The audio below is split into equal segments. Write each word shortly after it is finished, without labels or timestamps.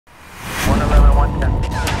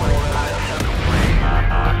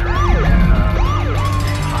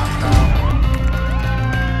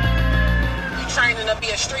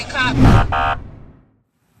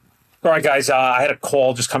All right, guys. I had a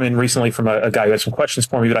call just come in recently from a guy who had some questions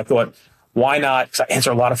for me, but I thought, why not? Because I answer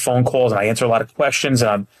a lot of phone calls and I answer a lot of questions.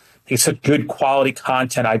 I think it's such good quality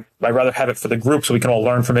content. I'd rather have it for the group so we can all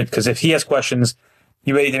learn from it. Because if he has questions,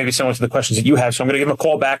 they may be similar to the questions that you have. So I'm going to give him a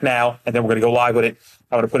call back now, and then we're going to go live with it.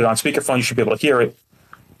 I'm going to put it on speakerphone. You should be able to hear it.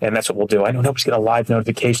 And that's what we'll do. I know nobody's getting a live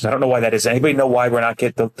notification. I don't know why that is. Anybody know why we're not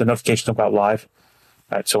getting the notifications about live?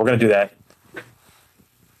 All right, so we're going to do that.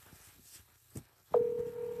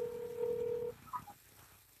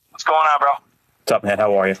 What's going on, bro? What's up, man?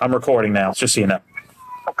 How are you? I'm recording now, just so you know.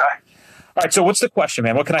 Okay. All right, so what's the question,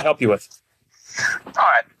 man? What can I help you with? All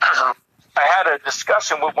right. I had a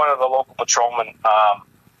discussion with one of the local patrolmen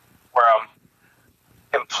where I'm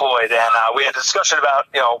employed, and we had a discussion about,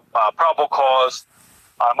 probable cause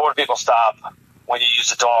motor vehicle stop when you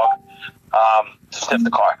use a dog to sniff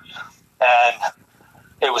the car. And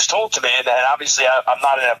it was told to me that obviously I'm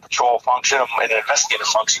not in a patrol function, I'm in an investigative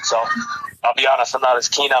function, so I'll be honest, I'm not as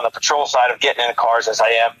keen on the patrol side of getting into cars as I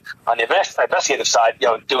am on the investigative side,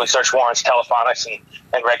 doing search warrants, telephonics,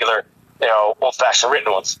 and regular, old-fashioned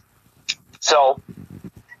written ones. So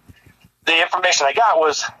the information I got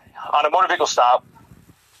was on a motor vehicle stop,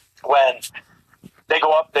 when they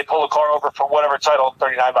go up, they pull the car over for whatever Title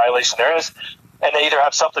 39 violation there is, and they either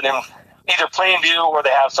have something in either plain view or they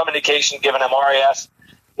have some indication given them RAS,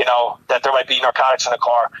 that there might be narcotics in the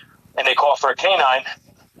car, and they call for a canine.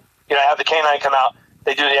 Have the canine come out.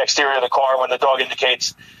 They do the exterior of the car when the dog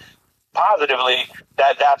indicates positively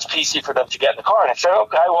that that's PC for them to get in the car. And I said,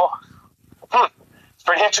 okay, well, it's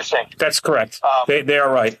pretty interesting. That's correct. They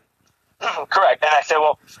are right. Correct. And I said,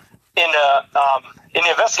 well, in the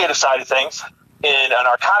investigative side of things, in a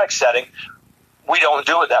narcotics setting, we don't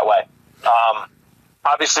do it that way.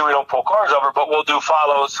 Obviously, we don't pull cars over, but we'll do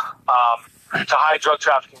follows to high drug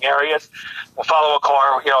trafficking areas. We'll follow a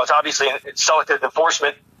car. It's selective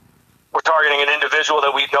enforcement. We're targeting an individual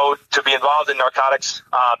that we know to be involved in narcotics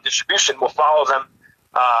distribution. We'll follow them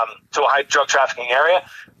to a high drug trafficking area.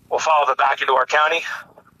 We'll follow them back into our county,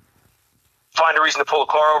 find a reason to pull a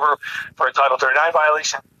car over for a Title 39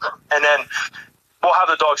 violation, and then we'll have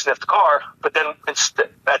the dog sniff the car. But then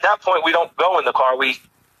at that point, we don't go in the car. We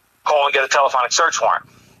call and get a telephonic search warrant.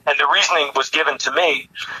 And the reasoning was given to me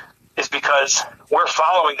is because we're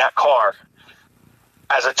following that car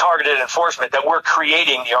as a targeted enforcement, that we're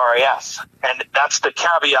creating the RAS. And that's the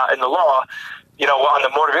caveat in the law. On the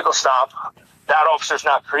motor vehicle stop, that officer's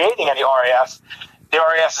not creating any RAS. The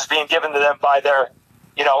RAS is being given to them by their,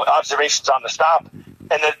 observations on the stop. And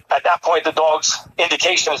then at that point, the dog's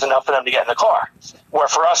indication is enough for them to get in the car. Where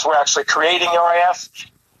for us, we're actually creating the RAS,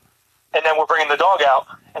 and then we're bringing the dog out,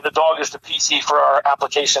 and the dog is the PC for our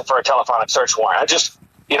application for a telephonic search warrant. I just,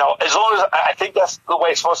 as long as I think that's the way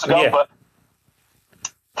it's supposed to go, yeah. But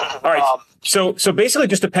all right. So basically, it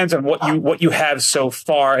just depends on what you have so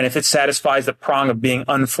far, and if it satisfies the prong of being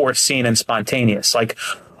unforeseen and spontaneous. Like,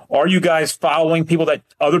 are you guys following people that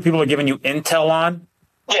other people are giving you intel on?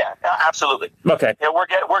 Yeah, absolutely. Okay. Yeah, we're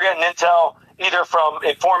getting intel either from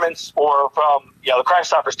informants or from the Crime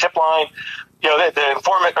Stoppers tip line. The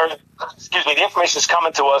informant, the information is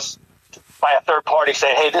coming to us by a third party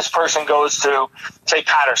saying, hey, this person goes to, say,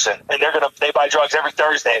 Patterson, and they buy drugs every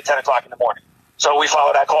Thursday at 10 o'clock in the morning. So we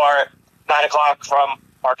follow that car at 9 o'clock from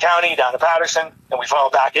our county down to Patterson, and we follow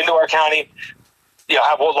back into our county.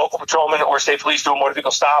 Have a local patrolman or state police do a motor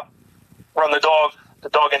vehicle stop, run the dog. The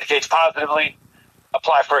dog indicates positively,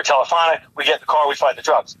 apply for a telephonic. We get in the car, we find the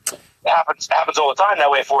drugs. It happens all the time that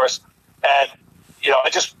way for us. And,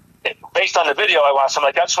 based on the video I watched,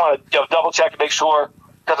 I just want to double check and make sure,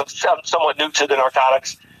 because I'm somewhat new to the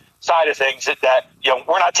narcotics side of things, that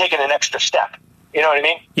we're not taking an extra step. You know what I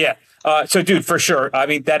mean? Yeah. So, dude, for sure. I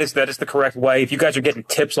mean, that is the correct way. If you guys are getting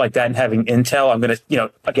tips like that and having intel, I'm going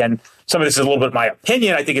to, again, some of this is a little bit my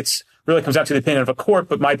opinion. I think it's really comes down to the opinion of a court.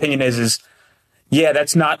 But my opinion is, yeah,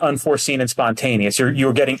 that's not unforeseen and spontaneous.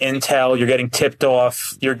 You're getting intel. You're getting tipped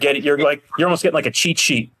off. You're almost getting like a cheat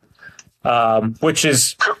sheet. Which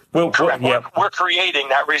is correct. Yeah. We're creating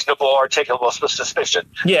that reasonable, articulable suspicion.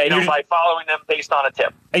 Yeah, by following them based on a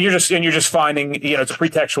tip. And you're just finding, it's a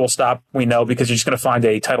pretextual stop. We know, because you're just going to find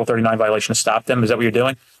a Title 39 violation to stop them. Is that what you're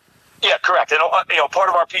doing? Yeah, correct. And part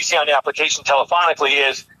of our PC on the application telephonically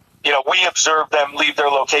is, we observe them leave their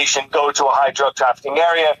location, go to a high drug trafficking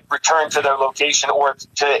area, return to their location or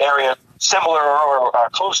to the area similar or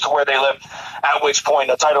close to where they live, at which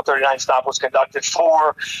point a Title 39 stop was conducted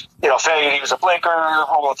for, failure to use a blinker,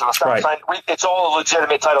 rolling to the stop sign. It's all a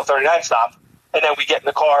legitimate Title 39 stop. And then we get in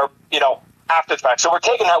the car, after the fact. So we're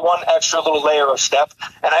taking that one extra little layer of step,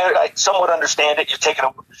 and I somewhat understand it. You're taking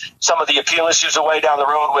some of the appeal issues away down the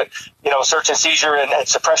road with, search and seizure and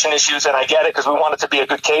suppression issues, and I get it because we want it to be a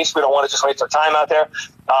good case. We don't want to just waste our time out there.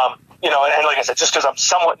 And like I said, just because I'm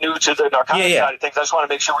somewhat new to the narcotics side of things, I just want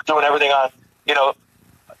to make sure we're doing everything on,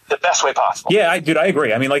 the best way possible. Yeah, I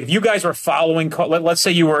agree. I mean, like if you guys were following, let's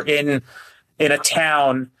say you were in a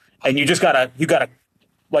town and you just got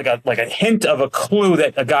a hint of a clue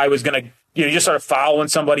that a guy was going to, you just started following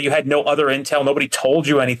somebody. You had no other intel. Nobody told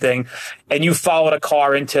you anything. And you followed a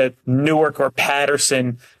car into Newark or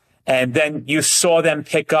Patterson, and then you saw them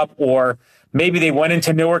pick up, or maybe they went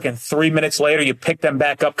into Newark and 3 minutes later you picked them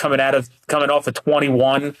back up coming off of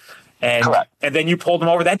 21. And then you pulled them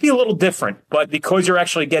over. That'd be a little different. But because you're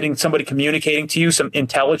actually getting somebody communicating to you some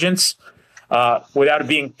intelligence without it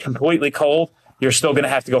being completely cold, you're still going to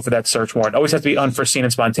have to go for that search warrant. It always has to be unforeseen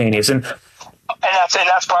and spontaneous. And that's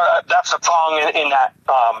the prong in that,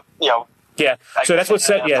 Yeah. So that's what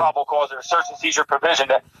said, probable cause or search and seizure provision,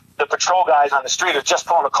 that the patrol guys on the street are just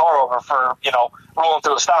pulling a car over for, rolling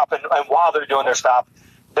through a stop. And while they're doing their stop,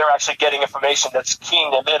 they're actually getting information that's keying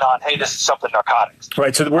them in on, hey, this is something narcotics.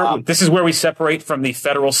 Right. So this is where we separate from the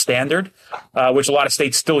federal standard, which a lot of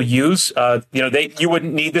states still use. You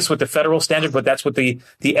wouldn't need this with the federal standard, but that's what the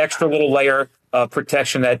extra little layer of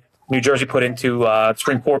protection that New Jersey put into,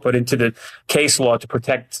 Supreme Court put into the case law to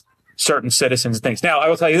protect certain citizens and things. Now, I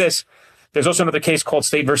will tell you this. There's also another case called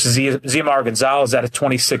State versus Ziamar Gonzalez out of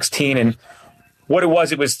 2016. And what it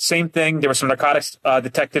was the same thing. There were some narcotics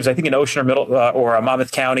detectives, I think in Ocean or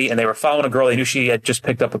Monmouth County, and they were following a girl. They knew she had just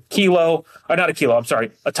picked up a ton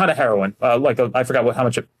of heroin. I forgot how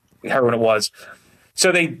much heroin it was.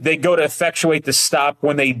 So they go to effectuate the stop.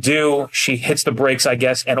 When they do, she hits the brakes, I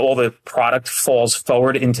guess, and all the product falls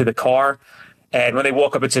forward into the car. And when they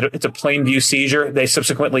walk up, it's a plain view seizure. They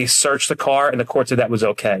subsequently search the car, and the court said that was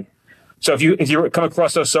okay. So if you come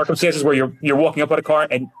across those circumstances where you're walking up on a car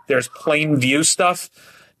and there's plain view stuff,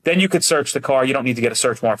 then you could search the car. You don't need to get a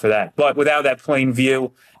search warrant for that. But without that plain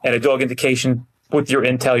view and a dog indication with your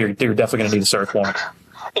intel, you're definitely going to need a search warrant.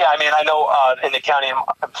 Yeah, I mean, I know in the county I'm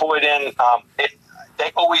employed in,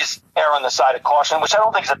 they always err on the side of caution, which I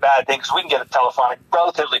don't think is a bad thing because we can get a telephonic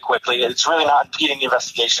relatively quickly. It's really not impeding the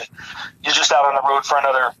investigation. You're just out on the road for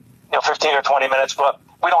another 15 or 20 minutes, but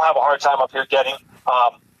we don't have a hard time up here getting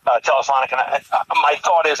telephonic. And my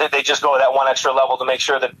thought is that they just go that one extra level to make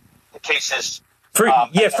sure that the case is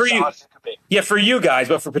for you guys,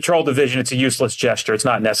 but for patrol division, it's a useless gesture. It's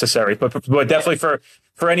not necessary. But definitely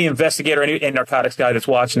for any investigator, any narcotics guy that's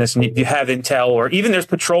watching this, and you have intel, or even there's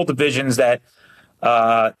patrol divisions that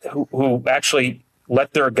who actually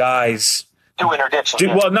let their guys do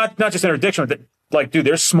interdiction. Well, not just interdiction, but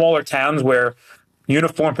there's smaller towns where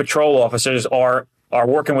uniformed patrol officers are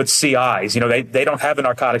working with CIs. They don't have a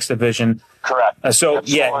narcotics division. Correct.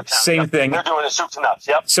 Same thing. They're doing the soup to nuts.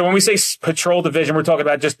 Yep. So when we say patrol division, we're talking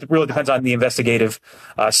about just really depends on the investigative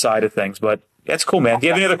side of things. But that's cool, man. Do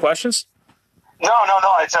you have any other questions? No.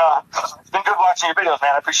 It's been good watching your videos,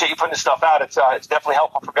 man. I appreciate you putting this stuff out. It's definitely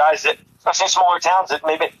helpful for guys that, especially in smaller towns, that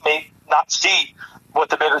may not see what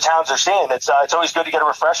the bigger towns are seeing. It's always good to get a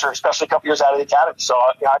refresher, especially a couple years out of the academy. So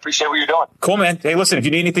I appreciate what you're doing. Cool, man. Hey, listen, if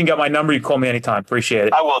you need anything, got my number. You call me anytime. Appreciate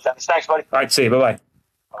it. I will, Dennis. Thanks, buddy. All right, see you. Bye-bye.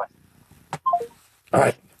 Bye-bye. All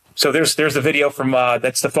right. So there's the video from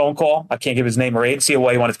that's the phone call. I can't give his name or agency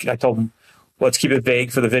away. I told him let's keep it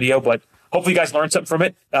vague for the video, but hopefully you guys learned something from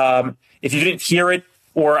it. If you didn't hear it,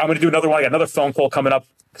 or I'm going to do another one. I got another phone call coming up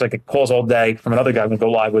because I get calls all day from another guy. I'm going to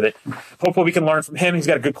go live with it. Hopefully we can learn from him. He's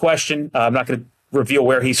got a good question. I'm not going to reveal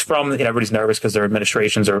where he's from. Everybody's nervous because their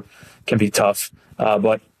administrations can be tough.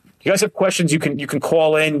 But if you guys have questions, you can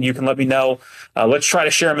call in. You can let me know. Let's try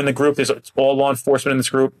to share them in the group. It's all law enforcement in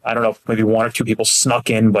this group. I don't know if maybe one or two people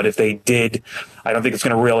snuck in, but if they did, I don't think it's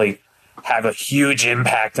going to really have a huge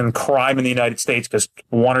impact on crime in the United States because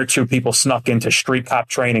one or two people snuck into street cop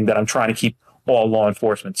training that I'm trying to keep all law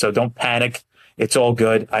enforcement. So don't panic. It's all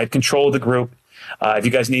good. I have control of the group. If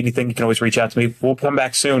you guys need anything, you can always reach out to me. We'll come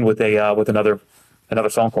back soon with another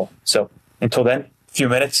phone call. So until then, a few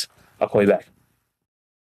minutes, I'll call you back.